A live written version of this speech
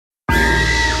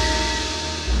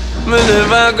me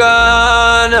never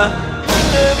gonna.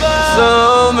 So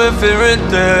me feel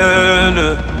return.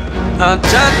 A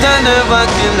chatter never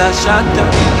kill a shatter.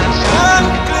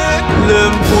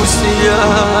 Them pussy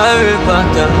Harry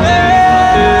Potter.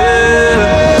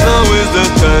 Now is the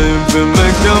time to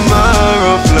make your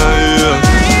marrow fly.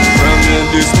 From your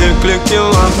distant click you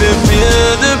have to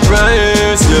pay the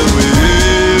price. Yeah, we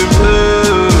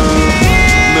evil.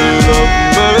 Me love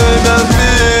murder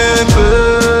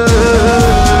people.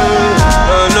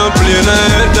 And a plane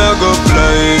ahead that go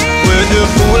fly. When you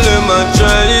fool them a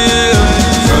try.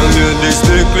 From your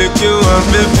distant click you have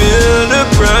to pay the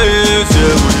price.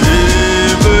 Yeah, we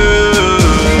evil.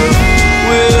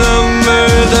 We love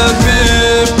murder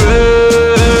people.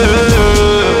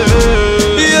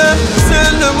 Yeah,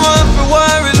 send them off for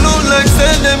war. It look like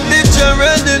send them bitch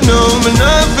already know. Me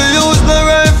not for use the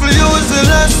rifle, use the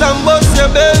last and bust your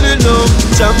belly now.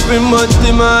 Chopping much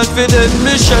the man for that.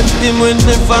 Me shot him with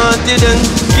the 40 then.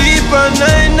 Keep on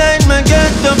 9-9, me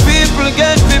get the people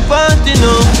get the party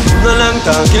now. No long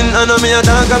talking, I know me a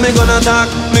talk and me gonna talk.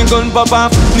 Me gun pop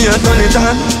off, me a turn it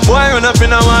on. Boy run up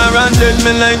in a war and dead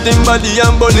me like him body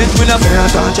and bullet with a fire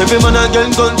torch. Every man a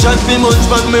get gunshot, fi munch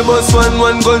pan me bust one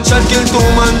gunshot kill 2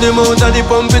 man. The mouth of the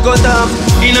pump it cut off.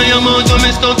 Inna your mouth when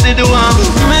me stuff the door.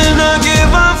 Me no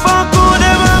give a fuck who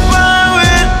them a power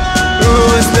with.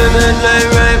 Roast them head like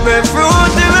ripe fruit,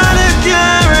 them a they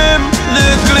carry him. The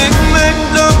click make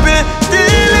dumpy,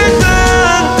 till it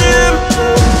on them.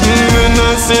 Me no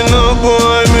see no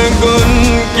boy, me gun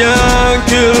can't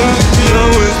kill.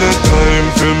 Now is the time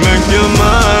to make your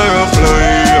marrow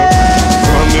fly.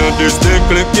 From your distant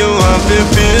click you have to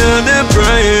pay the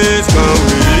price. Cause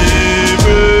we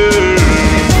evil.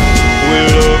 We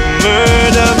love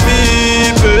murder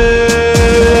people.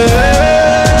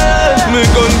 Me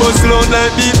gun bust loud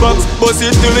like beatbox. Bust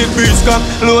it till it breeze cock.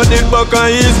 Load it back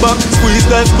and ease back. Squeeze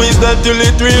that till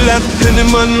it relax. Any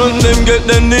man run them get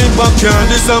them knee back.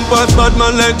 Can't this and pass bad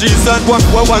man like Jesus. Walk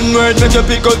one word make you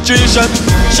pick up 3 shots.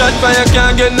 Shot fire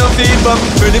can't get no feedback.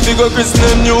 Ready to go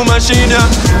christen new machine yeah.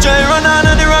 Try run on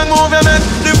the wrong move you make.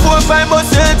 The 4-5 bus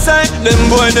headside. Them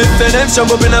boy they say them shove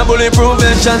up in a bulletproof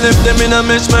version. Left them in a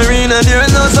mesh marine and there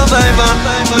is no survivor.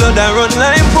 Blood I run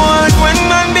like pork when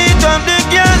man beat up the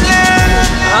gatling.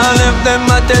 I left them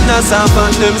at 10 as half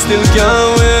and them still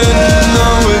can't win.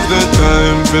 Now is the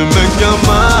time to make your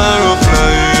marrow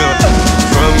fly.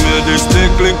 From your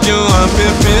distant click you have to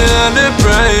pay the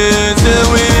price.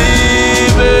 Yeah, we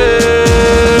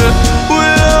evil. We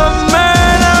love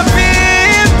murder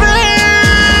people.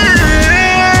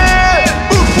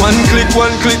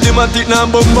 One click, the matic now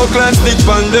bumbo class stick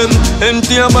pan them.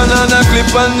 Empty a banana clip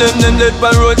on them. Then dead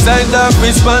pan roadside dark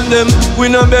fish pan them.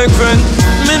 We no beg friend.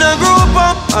 Me no group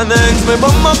up, and hence me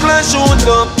bumbo class shoot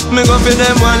up. Me go for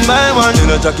them one by one.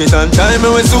 In a jacket and tie me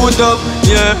we suit up.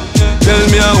 Yeah. Tell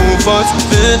me who first.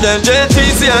 Feel them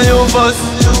JTC and you first.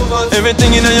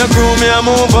 Everything in your crew me a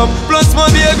move up. Plus my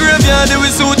be a graveyard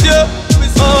we suit you.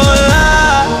 Oh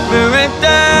Lord, me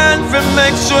return for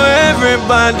make sure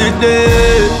everybody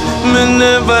dead. Me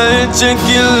never hit you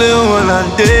kill the one a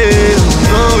day.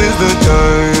 Now is the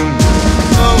time.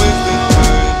 Now is the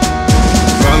time.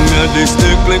 From your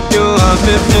distant click you have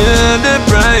to pay the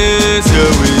price.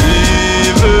 Yeah, we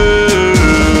evil.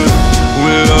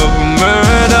 We love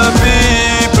murder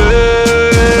people.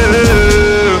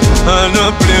 And a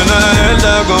plane ahead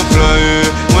that go fly.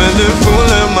 When the fool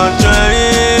them a try.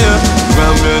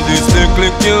 From your distant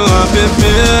click you have to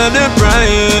pay the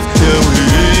price. Yeah, we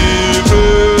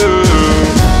evil.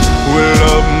 We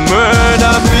love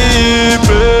murder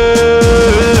people.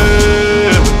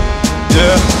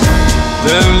 Yeah.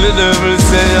 Them the devil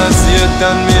say I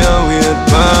Satan me a wait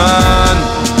man.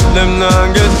 Them not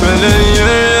get 20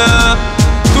 years.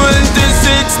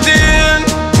 2016.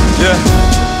 Yeah.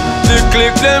 The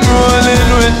click them rolling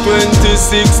with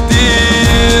 2016.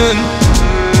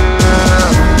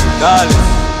 Darling,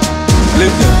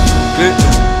 click them.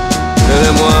 Tell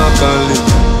them walk and live.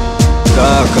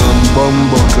 Talk and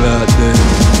bumbo clad them.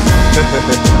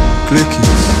 Click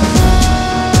it.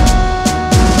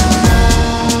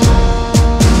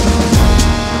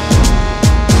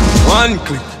 One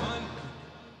click.